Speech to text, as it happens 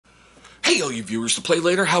Hey, all you viewers to play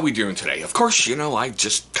later, how we doing today? Of course, I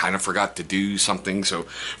just kind of forgot to do something, so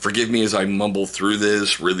forgive me as I mumble through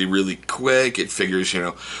this really quick. It figures,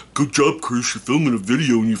 good job, Chris, you're filming a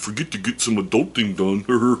video and you forget to get some adulting done.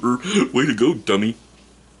 Way to go, dummy.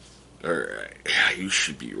 Alright, you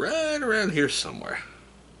should be right around here somewhere.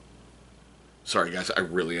 Sorry, guys, I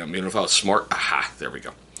really am. If I was smart, aha, there we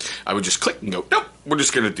go. I would just click and go, nope, we're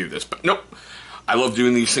just going to do this, but nope. I love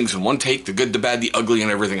doing these things in one take, the good, the bad, the ugly,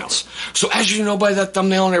 and everything else. So as you know by that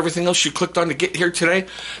thumbnail and everything else you clicked on to get here today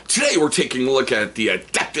we're taking a look at the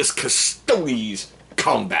Adeptus Custodes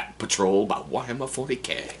Combat Patrol by Warhammer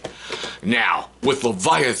 40k. Now, with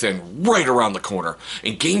Leviathan right around the corner,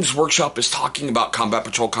 and Games Workshop is talking about Combat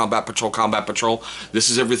Patrol, this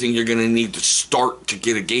is everything you're going to need to start to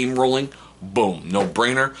get a game rolling. Boom, no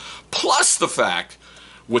brainer. Plus the fact,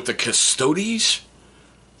 with the Custodes,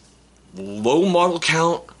 low model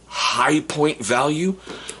count, high point value,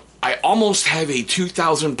 I almost have a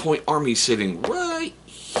 2,000 point army sitting right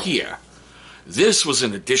here. This was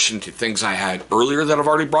in addition to things I had earlier that I've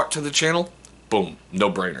already brought to the channel. Boom,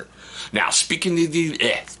 no brainer. Now, speaking of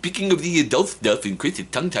the adult stuff, and Chris is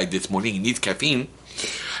tongue-tied this morning, he needs caffeine.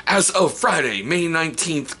 As of Friday, May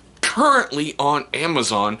 19th, currently on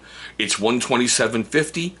Amazon, it's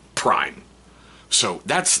 $127.50 Prime. So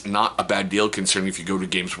that's not a bad deal considering if you go to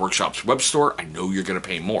Games Workshop's web store, I know you're going to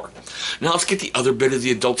pay more. Now let's get the other bit of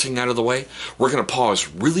the adulting out of the way. We're going to pause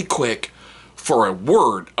really quick for a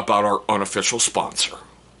word about our unofficial sponsor.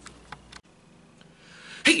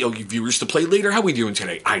 Hey, all you viewers to play later, how we doing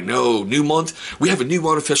today? I know, new month, we have a new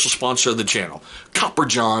unofficial sponsor of the channel. Copper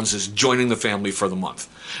Johns is joining the family for the month.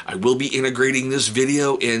 I will be integrating this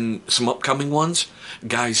video in some upcoming ones.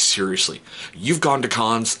 Guys, seriously, you've gone to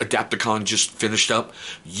cons, Adapticon just finished up.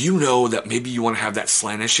 You know that maybe you want to have that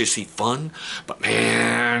slanishly fun, but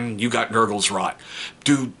man, you got Nurgle's rot.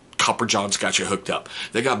 Dude, Copper John's got you hooked up.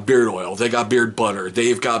 They got beard oil, they got beard butter,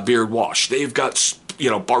 they've got beard wash, they've got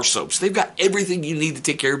bar soaps. They've got everything you need to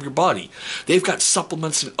take care of your body. They've got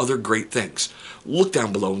supplements and other great things. Look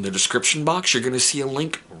down below in the description box. You're going to see a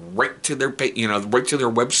link right to their right to their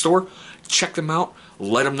web store. Check them out.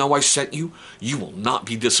 Let them know I sent you. You will not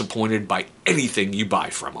be disappointed by anything you buy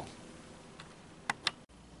from them.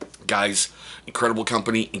 Guys, incredible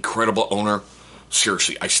company, incredible owner.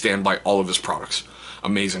 Seriously, I stand by all of his products.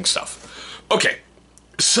 Amazing stuff. Okay,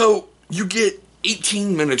 so you get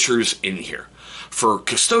 18 miniatures in here. For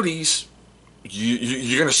Custodes,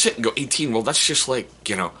 you're going to sit and go 18. Well, that's just like,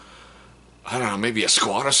 I don't know, maybe a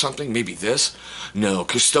squad or something, maybe this. No,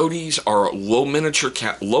 Custodes are low miniature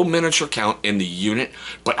count in the unit,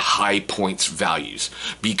 but high points values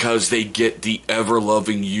because they get the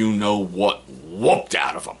ever-loving you-know-what whooped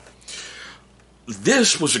out of them.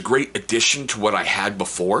 This was a great addition to what I had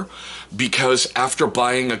before because after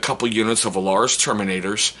buying a couple units of Alaris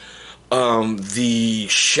Terminators, the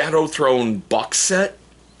Shadow Throne box set,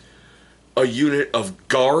 a unit of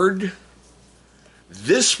Guard,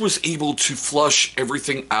 this was able to flush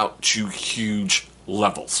everything out to huge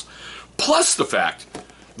levels. Plus the fact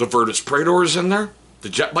the Virtus Praetor is in there, the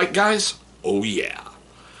Jet Bike guys, oh yeah.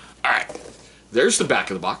 Alright, there's the back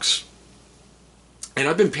of the box. And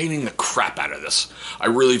I've been painting the crap out of this. I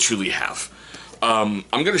really truly have. I'm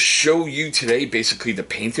going to show you today basically the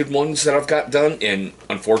painted ones that I've got done and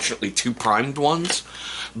unfortunately 2 primed ones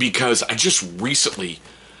because I just recently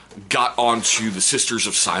got onto the Sisters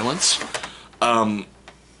of Silence.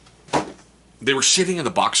 They were sitting in the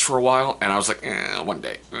box for a while and I was like, one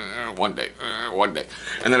day.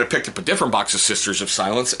 And then I picked up a different box of Sisters of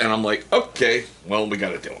Silence and I'm like, okay, well, we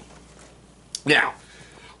got to do them. Now,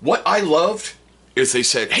 what I loved is they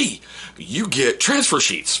said, hey, you get transfer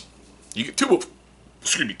sheets. You get 2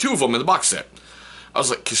 of them in the box set. I was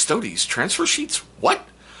like, Custodes, transfer sheets? What?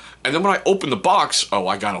 And then when I opened the box, oh,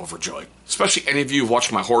 I got overjoyed. Especially any of you who've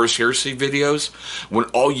watched my Horus Heresy videos, when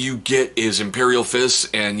all you get is Imperial Fists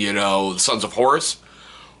and, the Sons of Horus.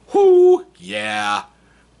 Whoo, yeah.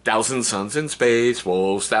 1,000 Suns in Space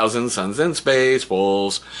Wolves, 1,000 Suns in Space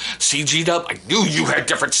Wolves. CG Dub, I knew you had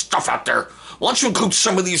different stuff out there. Why don't you include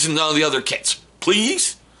some of these in the other kits,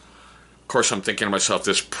 please? Of course, I'm thinking to myself,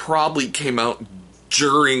 this probably came out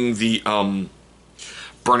during the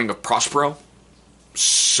burning of Prospero.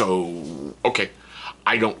 So, okay,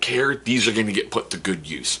 I don't care. These are going to get put to good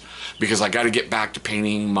use. Because I got to get back to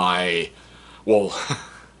painting my,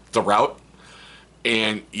 the route.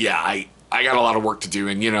 And, yeah, I got a lot of work to do.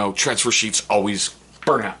 And, transfer sheets always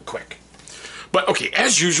burn out quick. But, okay,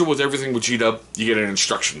 as usual with everything with G-Dub, you get an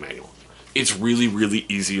instruction manual. It's really, really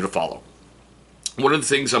easy to follow. One of the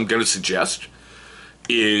things I'm going to suggest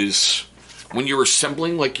is when you're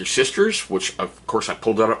assembling like your sisters, which of course I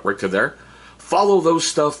pulled that up right to there, follow those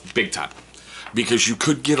stuff big time. Because you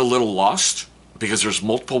could get a little lost, because there's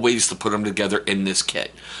multiple ways to put them together in this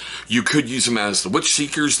kit. You could use them as the Witch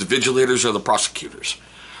Seekers, the Vigilators, or the Prosecutors.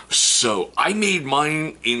 So I made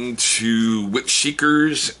mine into Witch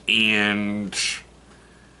Seekers and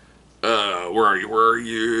where are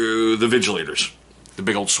you? The Vigilators, the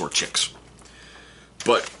big old sword chicks.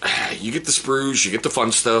 But you get the sprues, you get the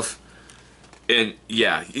fun stuff, and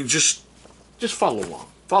yeah, you just follow along.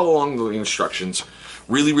 Follow along the instructions.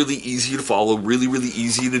 Really, really easy to follow. Really, really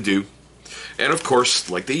easy to do. And of course,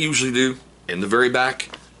 like they usually do, in the very back,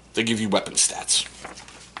 they give you weapon stats.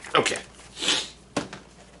 Okay.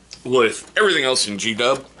 With everything else in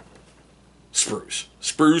G-Dub, sprues.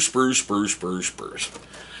 Sprues.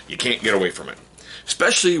 You can't get away from it.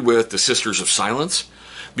 Especially with the Sisters of Silence,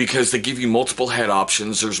 because they give you multiple head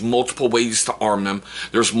options, there's multiple ways to arm them,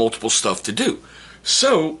 there's multiple stuff to do.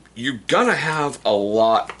 So, you're gonna have a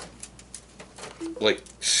lot, like,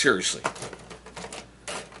 seriously.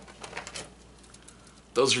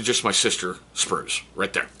 Those are just my sister sprues,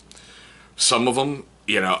 right there. Some of them,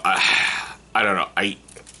 you know, I don't know, I'm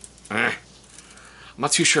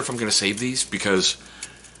not too sure if I'm going to save these, because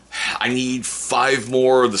I need 5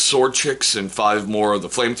 more of the sword chicks and 5 more of the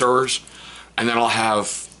flamethrowers, and then I'll have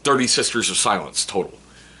 30 Sisters of Silence total,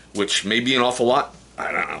 which may be an awful lot.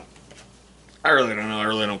 I don't know. I really don't know. I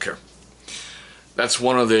really don't care. That's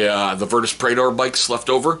one of the Virtus Praetor bikes left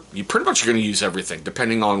over. You pretty much are going to use everything,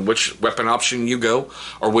 depending on which weapon option you go,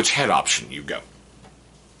 or which head option you go.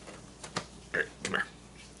 Here, come here.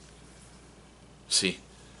 See?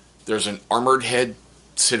 There's an armored head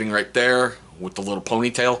sitting right there with the little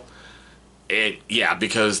ponytail. Yeah,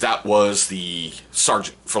 because that was the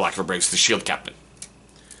sergeant, for lack of a phrase, the shield captain.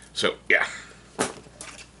 So, yeah.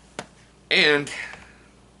 And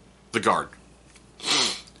the guard.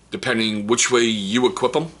 Depending which way you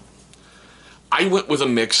equip them. I went with a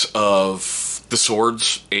mix of the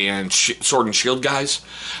swords and sword and shield guys.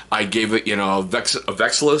 I gave it, you know, a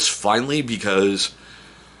Vexillus, finally, because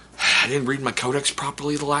I didn't read my codex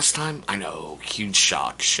properly the last time. I know, huge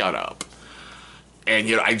shock, shut up. And,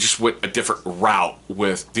 you know, I just went a different route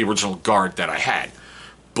with the original guard that I had.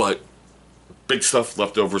 But big stuff,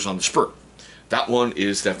 leftovers on the sprue. That one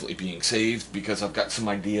is definitely being saved, because I've got some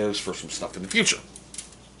ideas for some stuff in the future.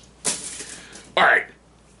 Alright,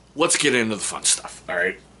 let's get into the fun stuff,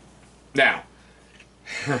 alright? Now,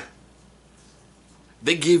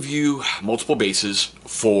 they give you multiple bases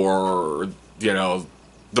for, you know,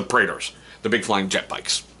 the Praetors, the big flying jet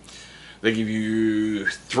bikes. They give you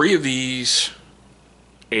 3 of these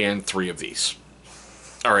and 3 of these.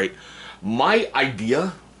 Alright, my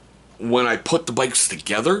idea when I put the bikes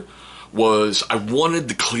together was I wanted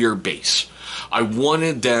the clear base. I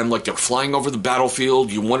wanted them like they're flying over the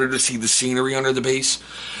battlefield. You wanted to see the scenery under the base.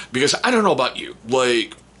 Because I don't know about you.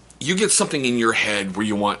 Like, you get something in your head where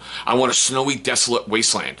I want a snowy, desolate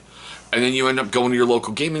wasteland. And then you end up going to your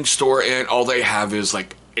local gaming store and all they have is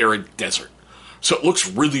like arid desert. So it looks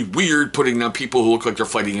really weird putting down people who look like they're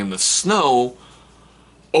fighting in the snow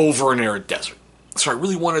over an arid desert. So I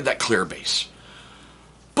really wanted that clear base.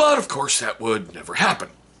 But of course that would never happen.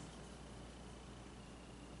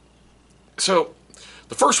 So,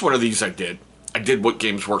 the first one of these I did what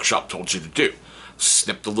Games Workshop told you to do.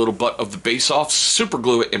 Snip the little butt of the base off, super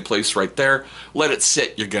glue it in place right there, let it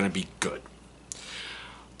sit, you're going to be good.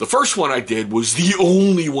 The first one I did was the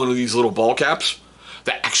only one of these little ball caps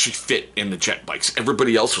that actually fit in the jet bikes.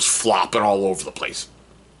 Everybody else was flopping all over the place.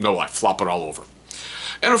 No lie, flopping all over.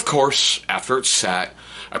 And of course, after it sat,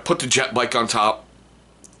 I put the jet bike on top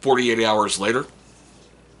 48 hours later,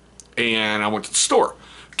 and I went to the store.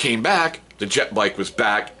 Came back, the jet bike was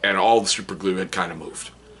back, and all the super glue had kind of moved.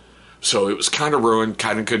 So it was kind of ruined,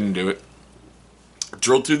 kind of couldn't do it.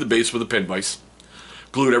 Drilled through the base with a pin vise,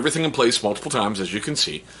 glued everything in place multiple times, as you can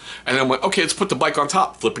see, and then went, okay, let's put the bike on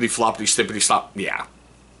top. Flippity, floppity, stippity, stop. Yeah.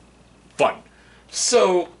 Fun.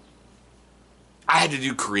 So I had to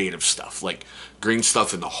do creative stuff, like green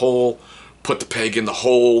stuff in the hole, put the peg in the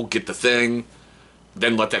hole, get the thing,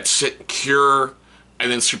 then let that sit and cure,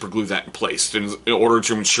 and then super glue that in place in order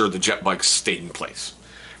to ensure the jet bike stayed in place.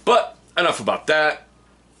 But enough about that.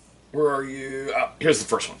 Where are you? Oh, here's the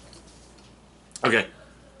first one. Okay.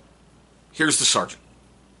 Here's the sergeant.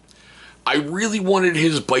 I really wanted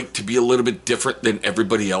his bike to be a little bit different than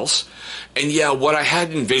everybody else. And yeah, what I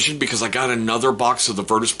had envisioned, because I got another box of the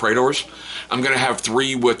Virtus Praetors, I'm going to have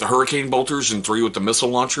 3 with the hurricane bolters and 3 with the missile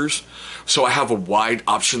launchers. So I have a wide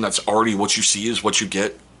option that's already what you see is what you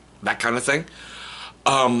get. That kind of thing.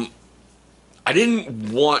 I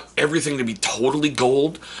didn't want everything to be totally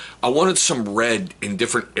gold. I wanted some red in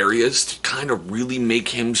different areas to kind of really make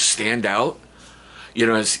him stand out. You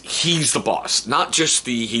know, as he's the boss. Not just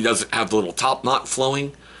he doesn't have the little top knot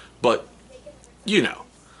flowing, but, you know.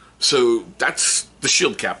 So that's the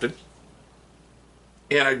shield captain.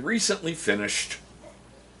 And I recently finished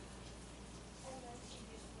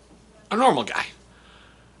a normal guy.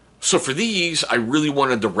 So for these, I really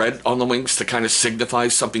wanted the red on the wings to kind of signify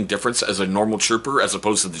something different, as a normal trooper, as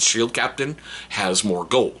opposed to the shield captain has more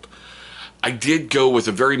gold. I did go with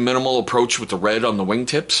a very minimal approach with the red on the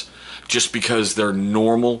wingtips, just because they're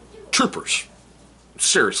normal troopers.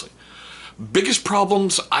 Seriously. Biggest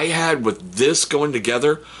problems I had with this going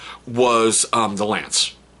together was the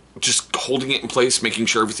lance. Just holding it in place, making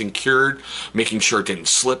sure everything cured, making sure it didn't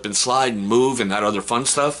slip and slide and move and that other fun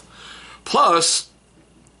stuff. Plus,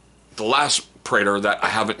 the last Praetor that I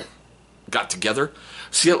haven't got together,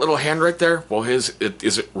 see that little hand right there? Well, it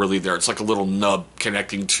isn't really there. It's like a little nub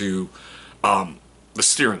connecting to the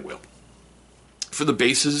steering wheel. For the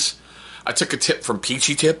bases, I took a tip from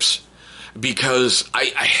Peachy Tips, because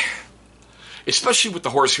I especially with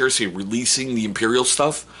the Horus Heresy releasing the Imperial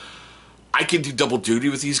stuff, I can do double duty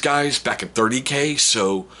with these guys back at 30k,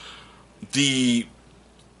 so the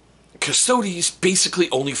Custodes basically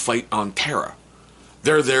only fight on Terra.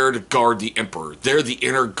 They're there to guard the Emperor. They're the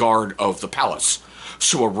inner guard of the palace.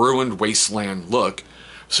 So a ruined wasteland look.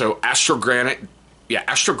 So Astro Granite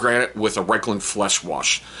with a Reikland flesh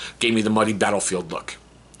wash gave me the muddy battlefield look.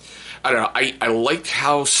 I don't know, I liked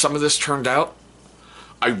how some of this turned out.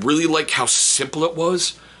 I really like how simple it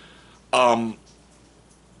was.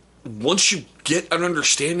 Once you get an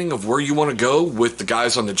understanding of where you want to go with the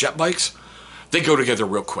guys on the jet bikes, they go together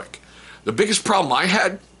real quick. The biggest problem I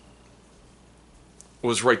had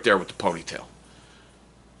was right there with the ponytail.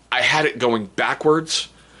 I had it going backwards,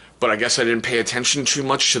 but I guess I didn't pay attention too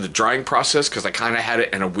much to the drying process, because I kind of had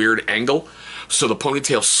it in a weird angle. So the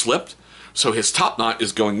ponytail slipped, so his top knot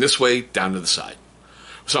is going this way down to the side.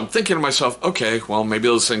 So I'm thinking to myself, okay, well, maybe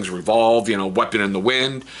those things revolve, you know, weapon in the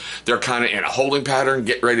wind. They're kind of in a holding pattern,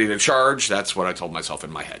 get ready to charge. That's what I told myself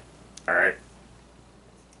in my head. All right.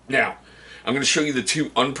 Now, I'm going to show you the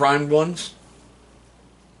two unprimed ones.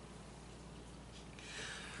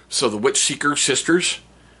 So the Witch Seeker sisters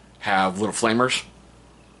have little flamers.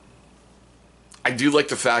 I do like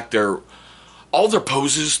the fact all their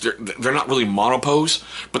poses, they're not really monopose,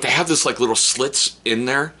 but they have this like little slits in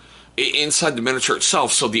there inside the miniature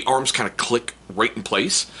itself, so the arms kind of click right in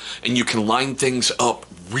place, and you can line things up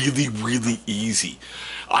really, really easy.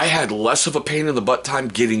 I had less of a pain in the butt time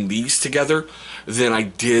getting these together than I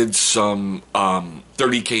did some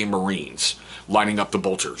 30k Marines lining up the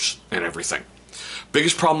bolters and everything.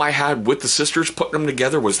 Biggest problem I had with the sisters putting them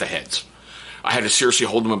together was the heads. I had to seriously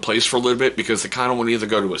hold them in place for a little bit, because they kind of want to either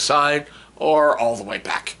go to a side or all the way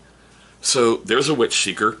back. So there's a Witch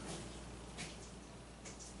Seeker.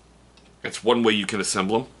 That's one way you can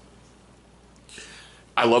assemble them.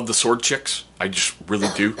 I love the sword chicks. I just really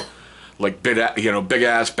do. Like big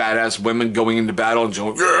ass, badass women going into battle and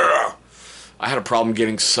going, yeah! I had a problem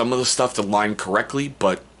getting some of the stuff to line correctly,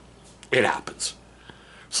 but it happens.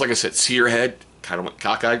 So like I said, see your head, kind of went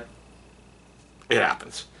cockeyed. It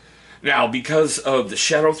happens. Now, because of the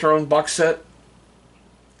Shadow Throne box set,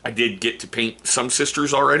 I did get to paint some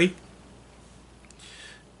sisters already.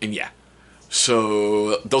 And yeah.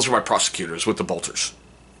 So those are my prosecutors with the bolters.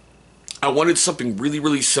 I wanted something really,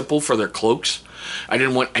 really simple for their cloaks. I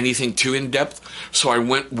didn't want anything too in-depth, so I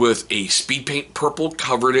went with a speed paint purple,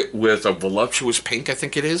 covered it with a voluptuous pink, I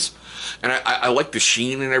think it is. And I like the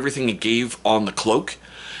sheen and everything it gave on the cloak.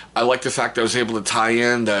 I like the fact that I was able to tie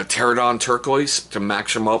in the Pterodon turquoise to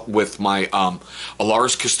match them up with my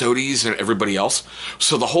Adeptus Custodes and everybody else.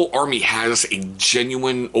 So the whole army has a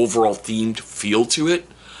genuine overall themed feel to it.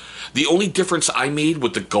 The only difference I made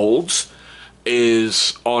with the golds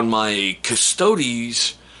is on my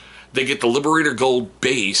Custodes, they get the Liberator Gold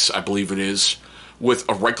base, I believe it is, with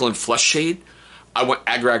a Reikland Flesh Shade. I went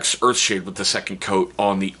Agrax Earthshade with the second coat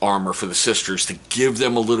on the armor for the sisters to give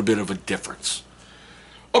them a little bit of a difference.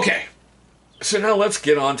 Okay, so now let's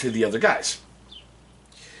get on to the other guys.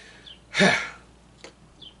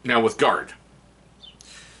 Now with Guard.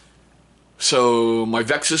 So my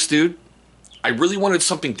Vexus dude, I really wanted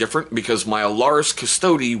something different because my Adeptus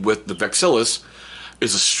Custodes with the Vexillus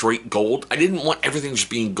is a straight gold. I didn't want everything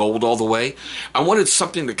just being gold all the way. I wanted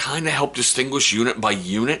something to kind of help distinguish unit by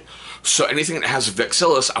unit. So anything that has a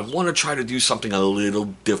Vexillus, I want to try to do something a little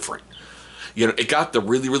different. You know, it got the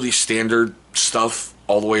really, really standard stuff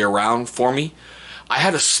all the way around for me. I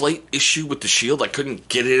had a slight issue with the shield. I couldn't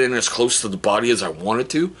get it in as close to the body as I wanted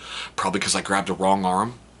to. Probably because I grabbed the wrong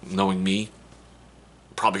arm, knowing me.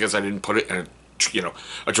 Probably because I didn't put it in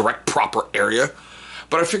a direct proper area.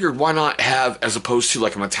 But I figured why not have, as opposed to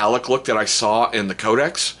like a metallic look that I saw in the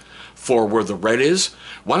Codex for where the red is,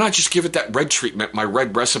 why not just give it that red treatment, my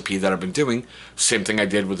red recipe that I've been doing. Same thing I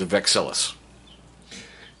did with the Vexillus.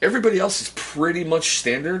 Everybody else is pretty much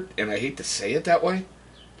standard, and I hate to say it that way.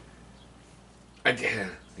 Yeah,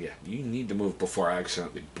 you need to move before I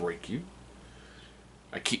accidentally break you.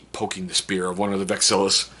 I keep poking the spear of one of the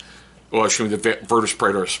Vexillus. Well, excuse me, the Virtus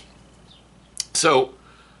Praetors. So,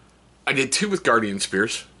 I did 2 with Guardian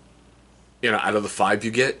Spears. Out of the 5 you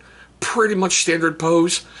get. Pretty much standard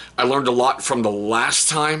pose. I learned a lot from the last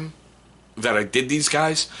time that I did these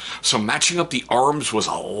guys. So matching up the arms was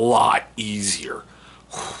a lot easier.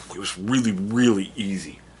 It was really, really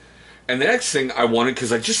easy. And the next thing I wanted,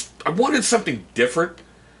 because I wanted something different.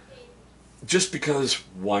 Just because,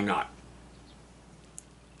 why not?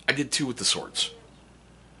 I did 2 with the swords.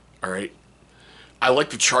 Alright? I like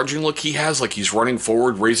the charging look he has, like he's running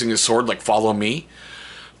forward, raising his sword, like follow me.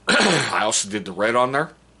 I also did the red on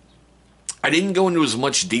there. I didn't go into as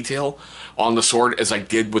much detail on the sword as I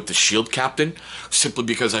did with the shield captain, simply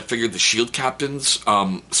because I figured the shield captain's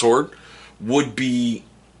sword would be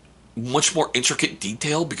much more intricate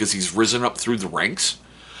detail because he's risen up through the ranks.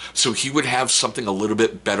 So he would have something a little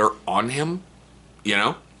bit better on him,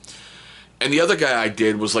 And the other guy I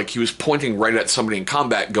did was like he was pointing right at somebody in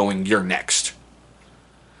combat going, "You're next."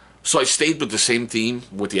 So I stayed with the same theme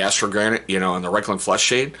with the Astrogranite, and the Reikland Flesh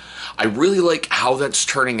Shade. I really like how that's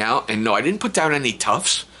turning out. And no, I didn't put down any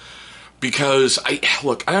tufts because I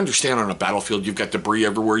understand on a battlefield you've got debris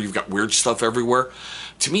everywhere, you've got weird stuff everywhere.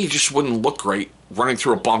 To me, it just wouldn't look great running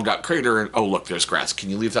through a bombed out crater and, oh, look, there's grass.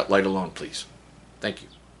 Can you leave that light alone, please? Thank you.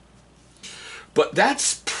 But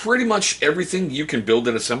that's pretty much everything you can build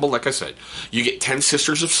and assemble. Like I said, you get 10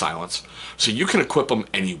 Sisters of Silence, so you can equip them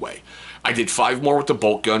anyway. I did 5 more with the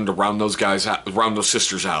bolt gun to round those guys out, round those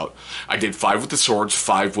sisters out. I did 5 with the swords,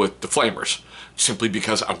 5 with the flamers, simply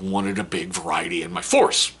because I wanted a big variety in my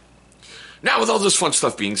force. Now, with all this fun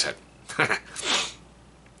stuff being said, we're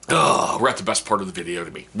at the best part of the video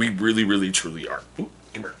to me. We really, really, truly are. Ooh,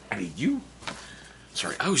 come here. I need you.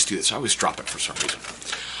 Sorry, I always do this. I always drop it for some reason.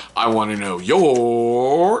 I want to know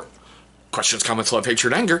your questions, comments, love,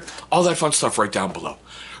 hatred, anger, all that fun stuff right down below.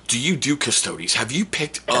 Do you do Custodes? Have you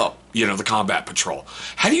picked up, the combat patrol?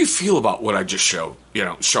 How do you feel about what I just shown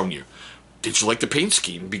you? Did you like the paint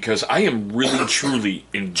scheme? Because I am really, truly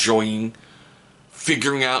enjoying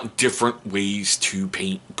figuring out different ways to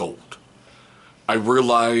paint gold. I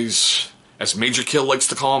realize, as Major Kill likes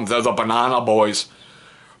to call them, they're the banana boys.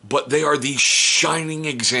 But they are the shining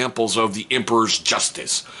examples of the Emperor's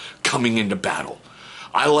justice coming into battle.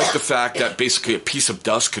 I like the fact that basically a piece of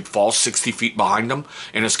dust could fall 60 feet behind them,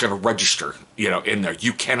 and it's going to register, in there.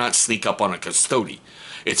 You cannot sneak up on a Custode.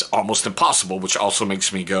 It's almost impossible, which also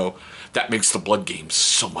makes me go, that makes the blood game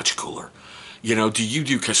so much cooler. Do you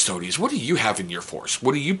do Custodes? What do you have in your force?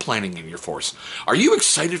 What are you planning in your force? Are you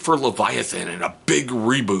excited for Leviathan and a big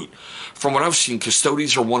reboot? From what I've seen,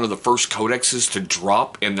 Custodes are one of the first codexes to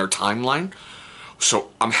drop in their timeline.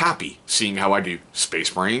 So I'm happy seeing how I do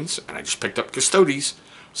Space Marines, and I just picked up Custodes.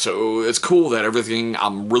 So it's cool that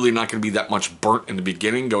I'm really not going to be that much burnt in the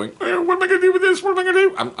beginning going, what am I going to do with this? What am I going to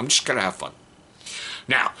do? I'm just going to have fun.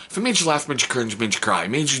 Now, if it made you laugh, made you cringe, made you cry,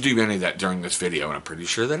 made you do any of that during this video, and I'm pretty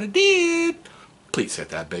sure that it did, please hit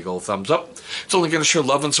that big old thumbs up. It's only going to show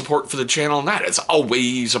love and support for the channel, and that is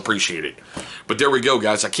always appreciated. But there we go,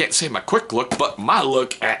 guys. I can't say my quick look, but my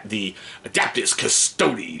look at the Adeptus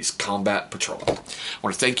Custodes Combat Patrol. I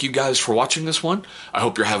want to thank you guys for watching this one. I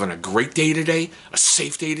hope you're having a great day today, a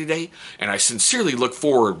safe day today, and I sincerely look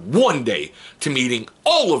forward one day to meeting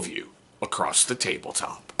all of you across the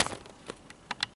tabletop.